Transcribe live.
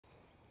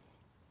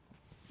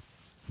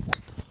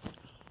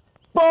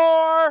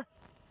for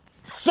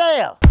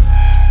sale.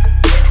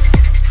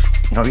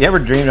 Have you ever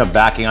dreamed of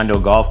backing onto a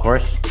golf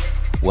course?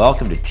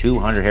 Welcome to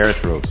 200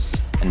 Harris Road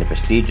in the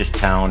prestigious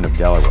town of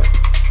Delaware.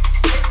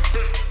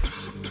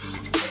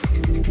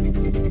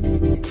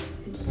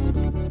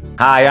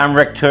 Hi, I'm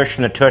Rick Tush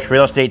from the Tush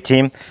Real Estate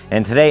Team,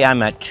 and today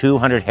I'm at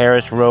 200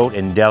 Harris Road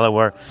in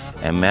Delaware,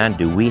 and man,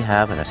 do we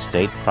have an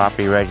estate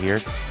property right here.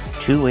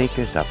 2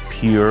 acres of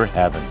pure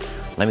heaven.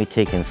 Let me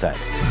take you inside.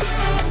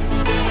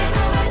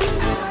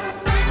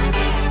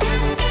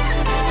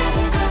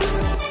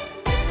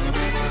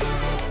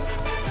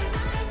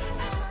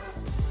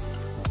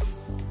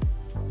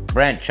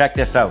 Brent, check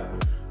this out.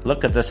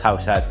 Look at this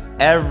house.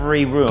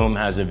 Every room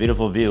has a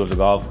beautiful view of the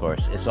golf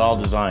course. It's all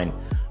designed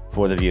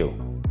for the view.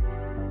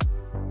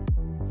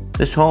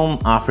 This home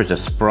offers a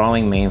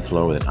sprawling main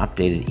floor with an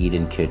updated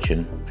eat-in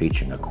kitchen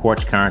featuring a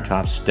quartz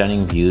countertop,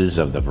 stunning views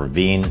of the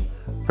ravine,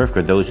 perfect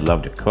for those who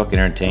love to cook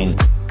and entertain.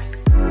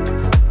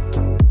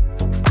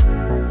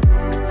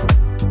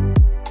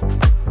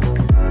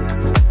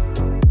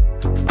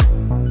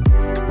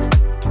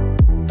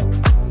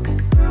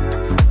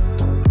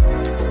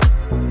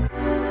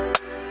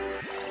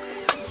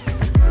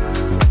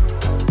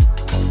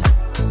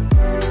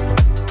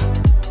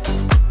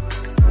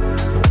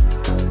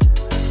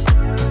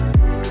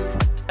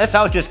 This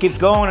house just keeps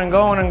going and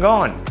going and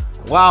going.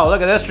 Wow,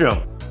 look at this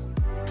room.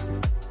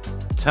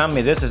 Tell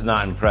me this is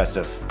not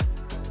impressive.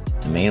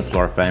 The main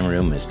floor family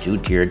room is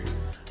two-tiered,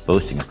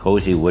 boasting a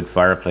cozy wood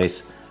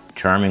fireplace,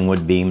 charming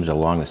wood beams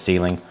along the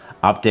ceiling,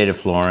 updated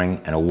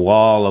flooring, and a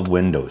wall of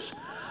windows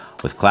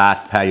with glass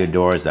patio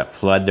doors that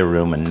flood the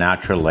room in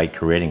natural light,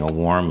 creating a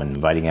warm and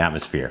inviting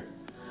atmosphere.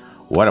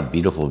 What a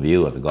beautiful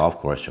view of the golf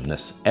course from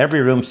this.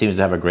 Every room seems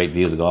to have a great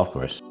view of the golf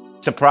course.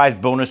 Surprise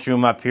bonus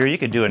room up here. You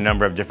could do a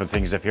number of different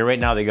things up here. Right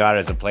now they got it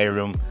as a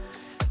playroom,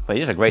 but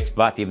it's a great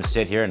spot to even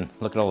sit here and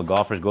look at all the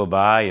golfers go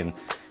by and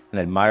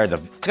admire it's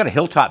got a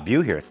hilltop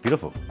view here. It's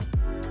beautiful.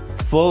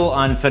 Full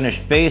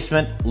unfinished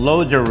basement,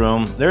 loads of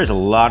room. There's a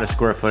lot of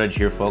square footage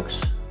here,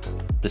 folks.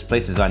 This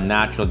place is on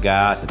natural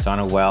gas. It's on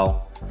a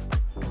well.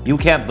 You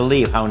can't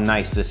believe how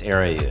nice this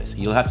area is.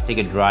 You'll have to take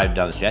a drive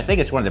down the street. I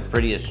think it's one of the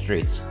prettiest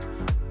streets.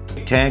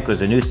 Tank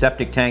was a new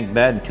septic tank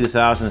bed in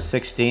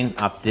 2016,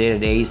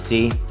 updated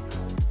AC.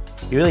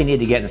 You really need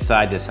to get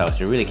inside this house.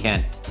 You really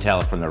can't tell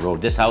it from the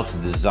road. This house is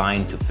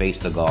designed to face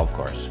the golf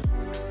course.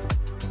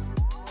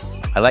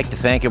 I'd like to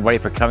thank everybody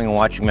for coming and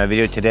watching my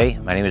video today.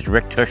 My name is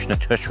Rick Tush from the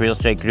Tush Real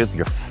Estate Group,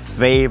 your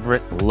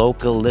favorite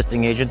local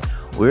listing agent.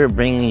 We're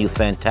bringing you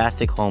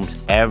fantastic homes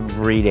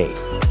every day.